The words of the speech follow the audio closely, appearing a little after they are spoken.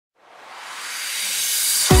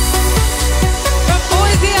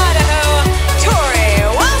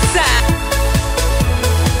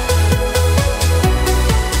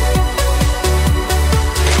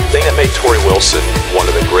Wilson, one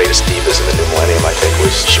of the greatest divas in the new millennium, I think,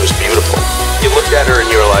 she was beautiful. You looked at her and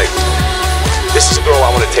you were like, this is a girl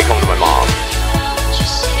I want to take home to my mom.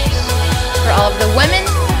 For all of the women,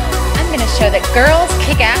 I'm going to show that girls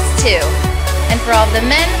kick ass too. And for all of the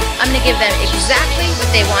men, I'm going to give them exactly what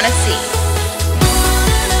they want to see.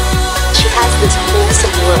 She has this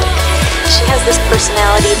wholesome look. She has this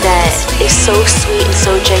personality that is so sweet and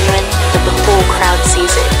so genuine that the whole crowd sees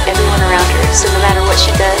it. Everyone around her. So no matter what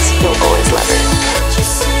she does, you'll always love her.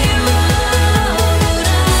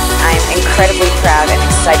 I am incredibly proud and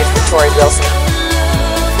excited for Torrie Wilson.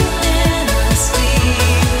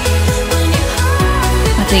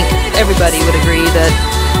 I think everybody would agree that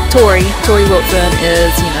Torrie Wilson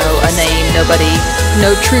is, you know, a name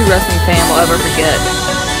no true wrestling fan will ever forget.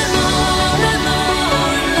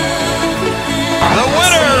 The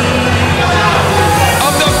winner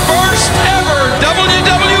of the first ever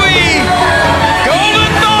WWE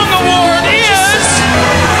Golden Thong Award is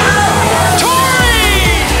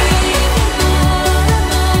Torrie!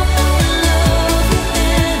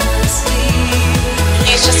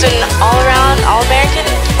 She's just an all-around, all-American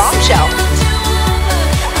bombshell.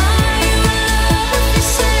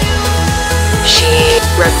 She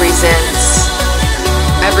represents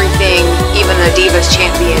everything even a Divas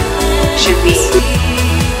champion should be.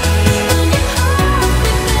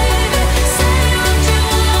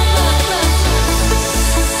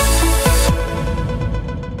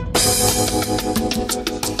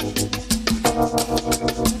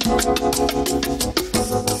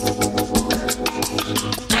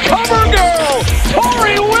 Cover girl,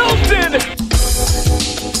 Torrie Wilson!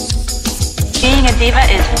 Being a diva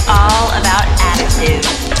is all about attitude.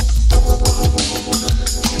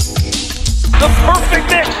 The perfect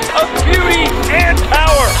mix of beauty and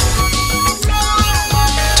power.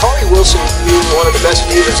 Torrie Wilson being one of the best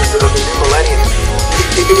divas of the new millennium,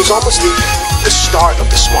 it was almost the start of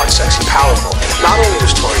the smart, sexy, powerful. Not only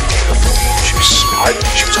was Torrie beautiful, she was smart,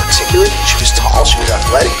 she was articulate, she was tall, she was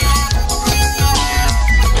athletic.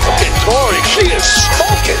 Look at Torrie, she is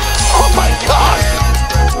smoking. Oh my God.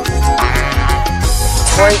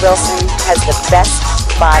 Torrie Wilson has the best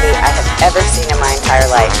body I have ever seen in my entire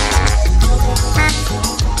life.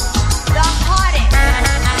 The hottest,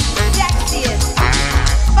 sexiest,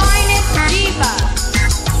 finest diva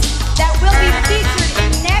that will be featured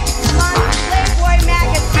in next month's Playboy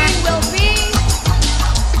magazine will be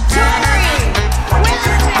Torrie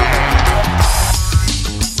Wilson.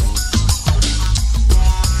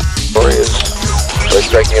 Torrie is very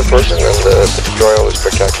striking in person, and the tutorial is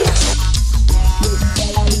spectacular.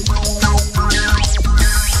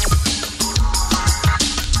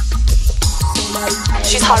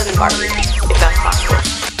 She's hotter than Barbie, if that's possible.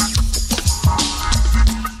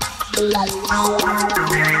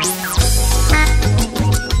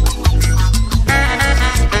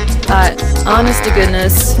 Honest to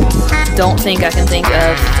goodness, don't think I can think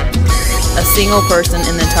of a single person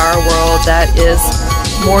in the entire world that is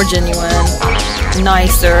more genuine,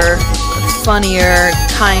 nicer, funnier,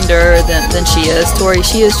 kinder than she is. Torrie,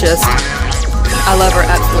 she is just, I love her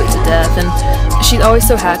absolutely to death, and she's always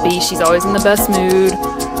so happy, she's always in the best mood,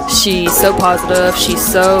 she's so positive, she's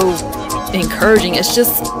so encouraging. It's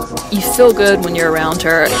just, you feel good when you're around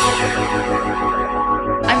her.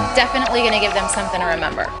 I'm definitely going to give them something to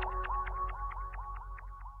remember.